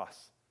goes to the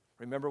cross.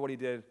 Remember what he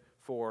did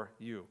for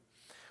you.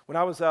 When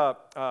I was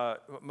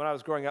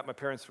growing up,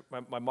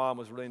 my mom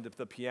was really into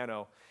the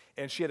piano,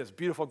 and she had this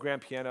beautiful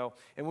grand piano.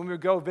 And when we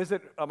would go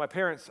visit my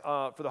parents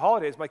for the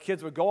holidays, my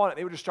kids would go on it.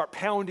 They would just start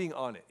pounding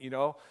on it,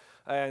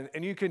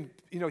 and you can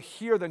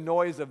hear the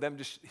noise of them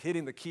just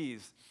hitting the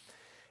keys.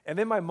 And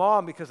then my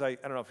mom, because I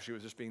don't know if she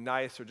was just being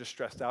nice or just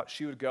stressed out,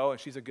 she would go, and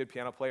she's a good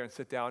piano player, and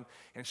sit down,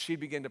 and she'd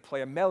begin to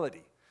play a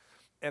melody.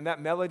 And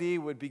that melody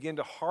would begin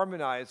to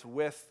harmonize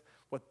with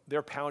what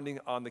they're pounding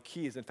on the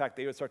keys. In fact,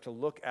 they would start to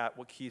look at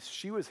what keys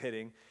she was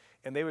hitting,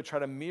 and they would try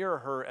to mirror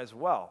her as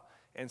well.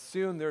 And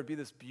soon there would be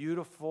this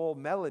beautiful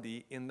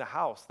melody in the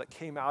house that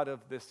came out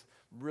of this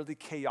really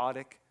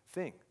chaotic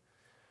thing.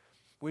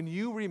 When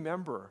you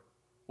remember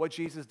what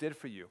Jesus did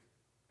for you,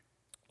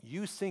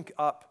 you sync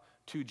up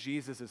to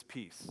Jesus'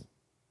 peace.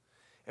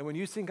 And when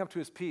you sync up to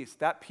his peace,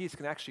 that peace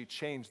can actually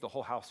change the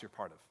whole house you're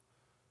part of.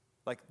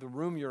 Like the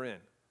room you're in,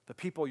 the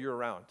people you're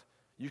around.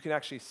 You can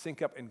actually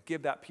sync up and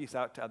give that peace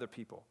out to other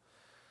people.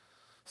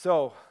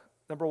 So,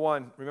 number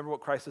one, remember what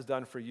Christ has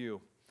done for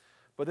you.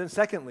 But then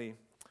secondly,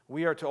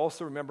 we are to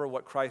also remember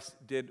what Christ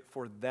did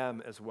for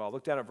them as well.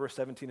 Look down at verse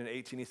 17 and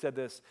 18. He said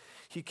this,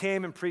 he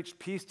came and preached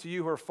peace to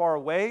you who are far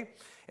away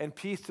and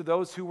peace to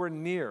those who were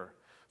near.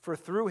 For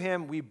through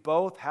him we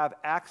both have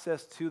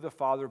access to the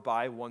Father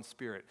by one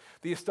Spirit.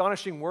 The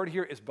astonishing word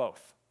here is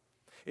both.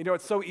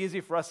 It's so easy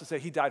for us to say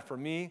he died for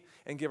me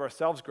and give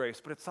ourselves grace,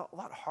 but it's a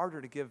lot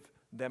harder to give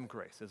them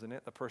grace, isn't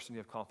it? The person you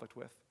have conflict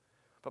with.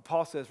 But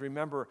Paul says,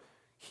 remember,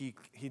 he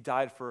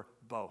died for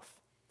both.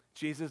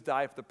 Jesus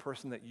died for the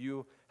person that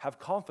you have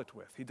conflict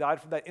with. He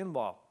died for that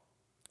in-law,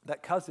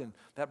 that cousin,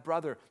 that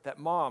brother, that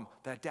mom,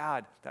 that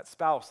dad, that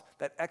spouse,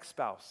 that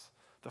ex-spouse,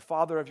 the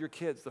father of your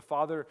kids,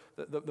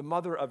 the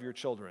mother of your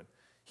children.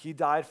 He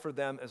died for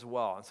them as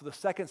well. And so the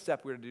second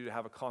step we're to do to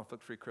have a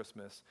conflict-free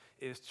Christmas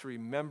is to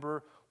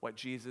remember what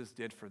Jesus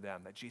did for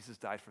them, that Jesus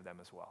died for them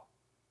as well.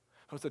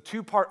 So it's a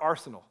two-part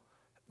arsenal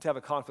to have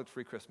a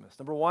conflict-free Christmas.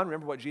 Number one,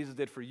 remember what Jesus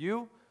did for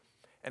you.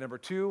 And number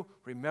two,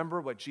 remember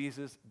what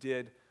Jesus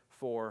did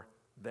for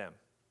them.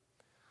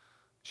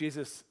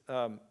 Jesus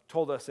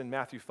told us in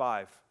Matthew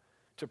 5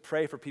 to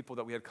pray for people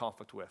that we had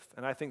conflict with.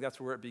 And I think that's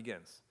where it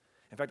begins.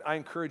 In fact, I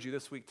encourage you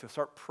this week to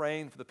start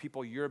praying for the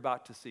people you're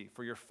about to see,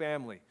 for your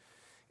family,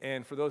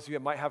 and for those of you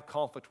that might have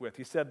conflict with.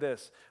 He said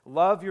this,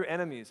 love your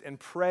enemies and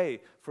pray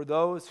for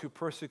those who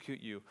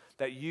persecute you,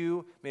 that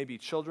you may be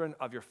children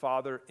of your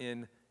Father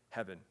in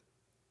heaven.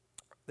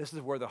 This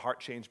is where the heart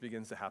change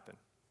begins to happen.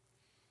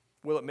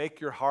 Will it make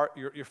your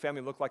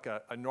family look like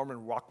a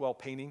Norman Rockwell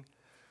painting?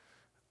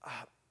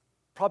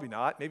 Probably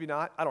not, maybe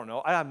not, I don't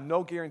know. I have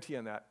no guarantee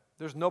on that.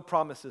 There's no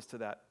promises to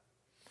that.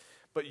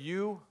 But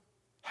you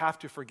have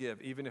to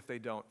forgive, even if they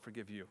don't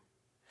forgive you.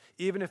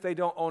 Even if they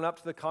don't own up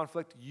to the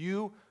conflict,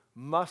 you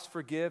must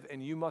forgive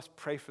and you must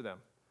pray for them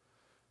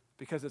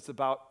because it's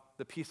about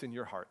the peace in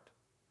your heart.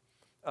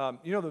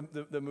 You know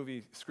the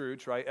movie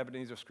Scrooge, right?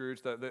 Ebenezer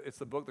Scrooge. It's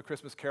the book, The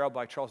Christmas Carol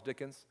by Charles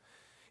Dickens.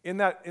 In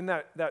that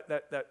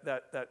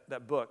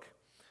book,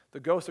 the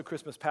ghost of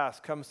Christmas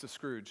past comes to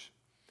Scrooge,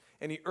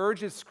 and he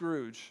urges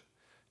Scrooge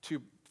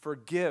to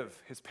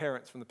forgive his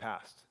parents from the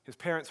past. His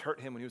parents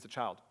hurt him when he was a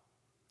child.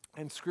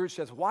 And Scrooge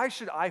says, why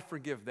should I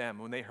forgive them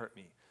when they hurt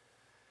me?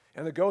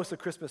 And the ghost of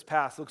Christmas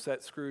past looks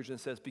at Scrooge and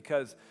says,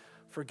 because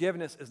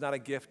forgiveness is not a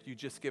gift you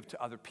just give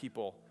to other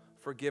people.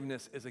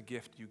 Forgiveness is a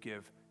gift you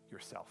give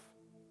yourself.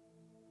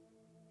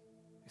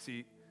 You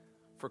see,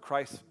 for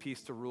Christ's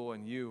peace to rule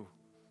in you,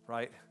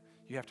 right,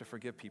 you have to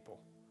forgive people.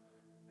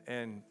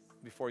 And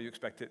before you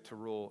expect it to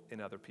rule in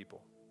other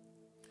people.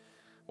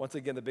 Once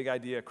again, the big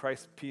idea,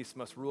 Christ's peace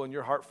must rule in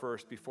your heart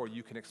first before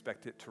you can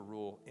expect it to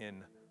rule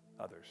in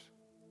others.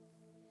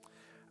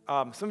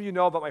 Some of you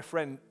know about my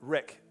friend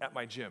Rick at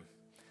my gym.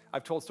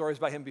 I've told stories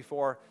about him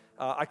before.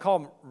 I call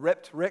him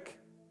Ripped Rick.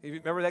 You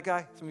remember that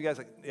guy? Some of you guys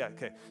yeah,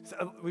 okay.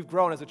 So we've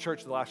grown as a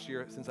church the last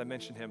year since I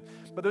mentioned him.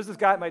 But there's this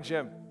guy at my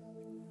gym,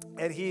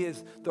 and he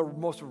is the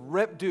most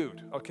ripped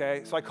dude,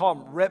 okay? So I call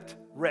him Ripped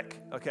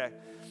Rick, okay?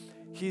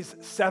 He's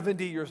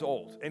 70 years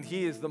old, and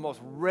he is the most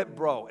ripped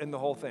bro in the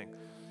whole thing.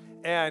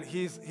 And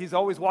he's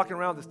always walking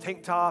around this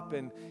tank top,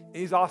 and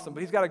he's awesome,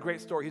 but he's got a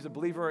great story. He's a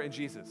believer in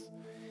Jesus.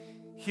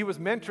 He was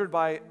mentored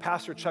by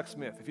Pastor Chuck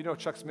Smith. If you know who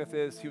Chuck Smith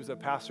is, he was a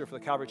pastor for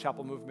the Calvary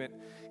Chapel movement.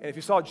 And if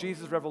you saw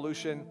Jesus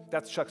Revolution,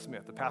 that's Chuck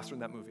Smith, the pastor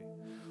in that movie.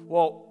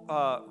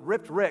 Well,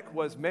 Ripped Rick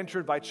was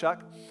mentored by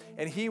Chuck,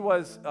 and he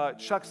was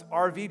Chuck's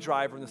RV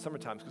driver in the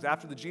summertime, because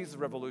after the Jesus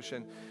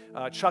Revolution,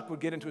 Chuck would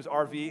get into his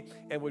RV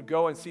and would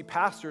go and see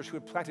pastors who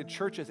had planted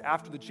churches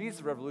after the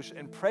Jesus Revolution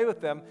and pray with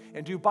them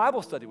and do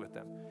Bible study with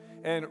them.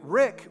 And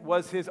Rick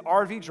was his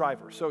RV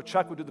driver. So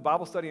Chuck would do the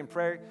Bible study and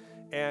pray,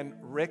 and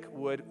Rick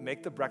would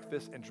make the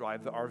breakfast and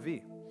drive the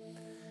RV.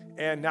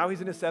 And now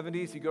he's in his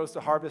 70s. He goes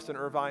to Harvest in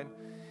Irvine.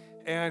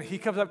 And he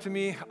comes up to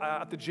me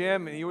at the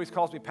gym, and he always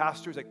calls me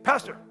Pastor. He's like,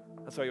 Pastor.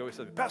 That's how he always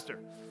says me, Pastor.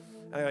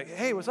 And I'm like,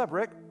 hey, what's up,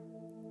 Rick?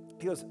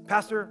 He goes,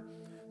 Pastor,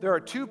 there are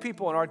two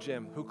people in our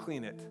gym who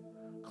clean it,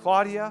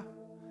 Claudia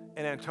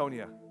and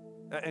Antonio.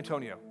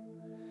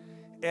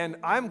 And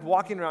I'm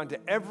walking around to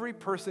every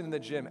person in the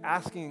gym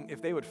asking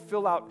if they would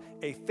fill out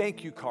a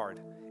thank you card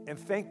and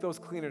thank those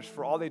cleaners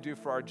for all they do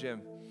for our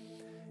gym.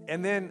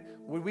 And then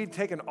when we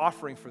take an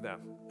offering for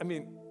them, I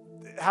mean,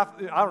 I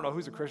don't know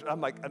who's a Christian. I'm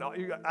like,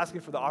 you're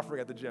asking for the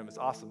offering at the gym. It's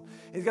awesome.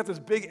 And he's got this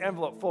big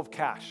envelope full of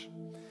cash.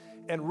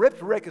 And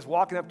Ripped Rick is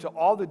walking up to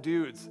all the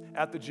dudes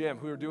at the gym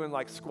who are doing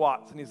like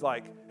squats. And he's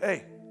like,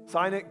 hey,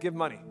 sign it, give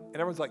money. And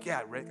everyone's like,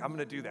 yeah, Rick, I'm going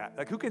to do that.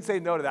 Like, who can say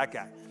no to that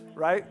guy,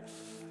 right?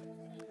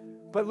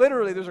 But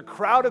literally, there's a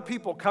crowd of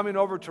people coming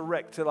over to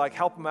Rick to like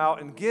help him out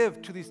and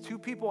give to these two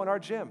people in our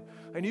gym.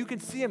 And you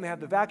can see them. They have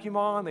the vacuum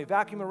on. They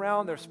vacuum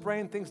around. They're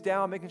spraying things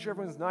down, making sure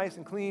everyone's nice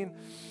and clean.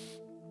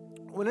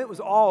 When it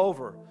was all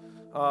over,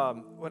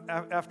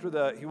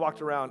 after he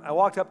walked around, I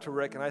walked up to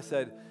Rick and I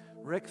said,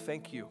 Rick,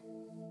 thank you.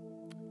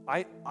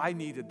 I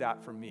needed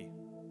that for me.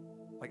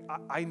 Like,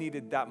 I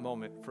needed that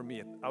moment for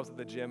me. I was at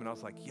the gym and I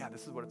was like, yeah,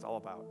 this is what it's all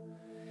about.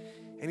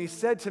 And he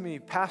said to me,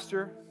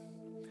 Pastor,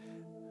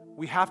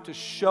 we have to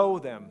show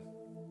them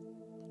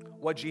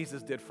what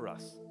Jesus did for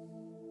us.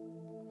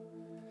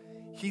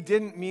 He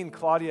didn't mean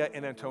Claudia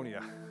and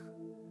Antonia.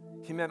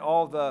 He meant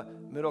all the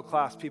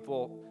middle-class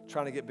people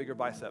trying to get bigger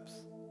biceps.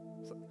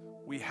 So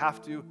we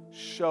have to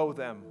show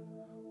them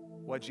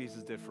what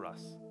Jesus did for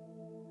us.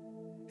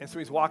 And so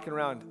he's walking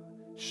around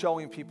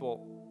showing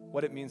people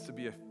what it means to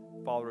be a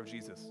follower of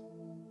Jesus.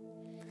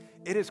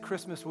 It is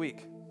Christmas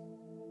week,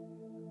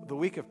 the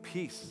week of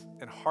peace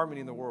and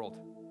harmony in the world.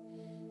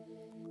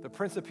 The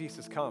Prince of Peace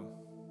has come.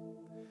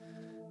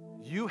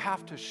 You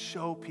have to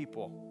show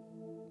people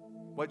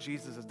what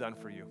Jesus has done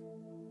for you.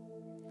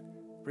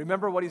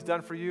 Remember what he's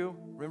done for you.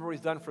 Remember what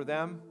he's done for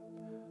them.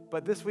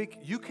 But this week,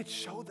 you could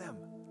show them.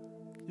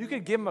 You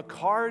could give them a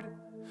card.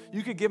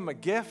 You could give them a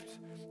gift,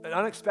 an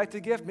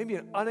unexpected gift, maybe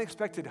an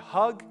unexpected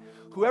hug.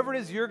 Whoever it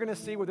is you're going to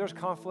see where there's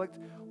conflict,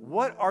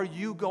 what are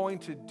you going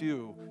to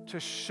do to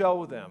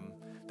show them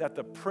that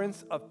the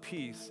Prince of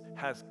Peace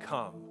has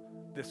come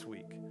this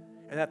week?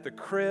 And that the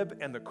crib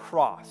and the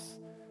cross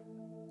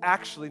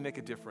actually make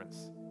a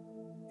difference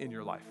in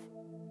your life.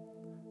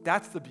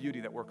 That's the beauty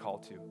that we're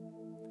called to.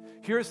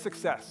 Here's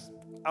success.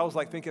 I was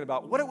like thinking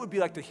about what it would be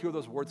like to hear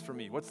those words from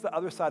me. What's the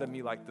other side of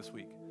me like this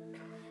week?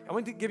 I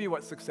want to give you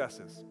what success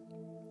is.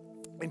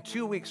 In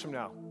 2 weeks from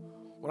now,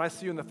 when I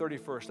see you on the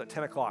 31st at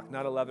 10 o'clock,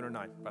 not 11 or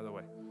 9, by the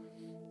way,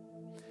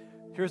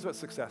 here's what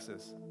success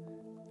is.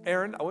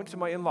 Aaron, I went to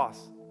my in-laws.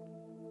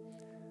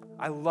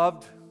 I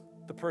loved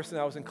the person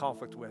I was in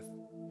conflict with.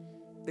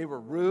 They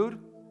were rude.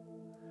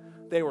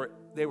 They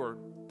were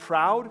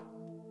proud.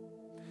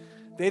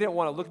 They didn't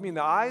want to look me in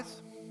the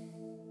eyes,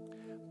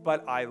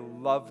 but I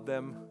loved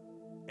them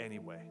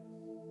anyway.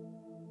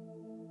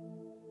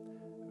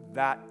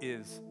 That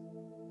is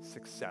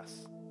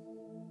success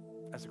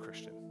as a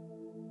Christian.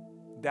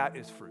 That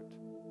is fruit.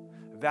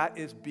 That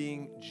is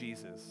being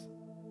Jesus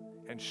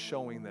and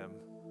showing them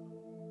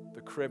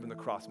the crib and the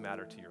cross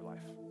matter to your life.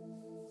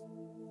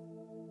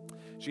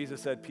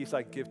 Jesus said, peace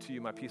I give to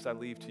you, my peace I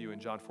leave to you in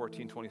John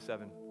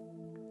 14:27.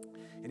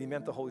 And he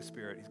meant the Holy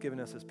Spirit. He's given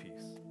us his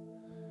peace.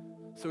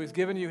 So he's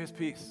given you his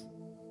peace.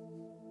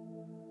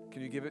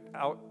 Can you give it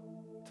out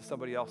to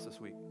somebody else this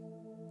week?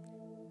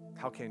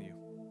 How can you?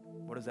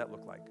 What does that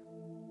look like?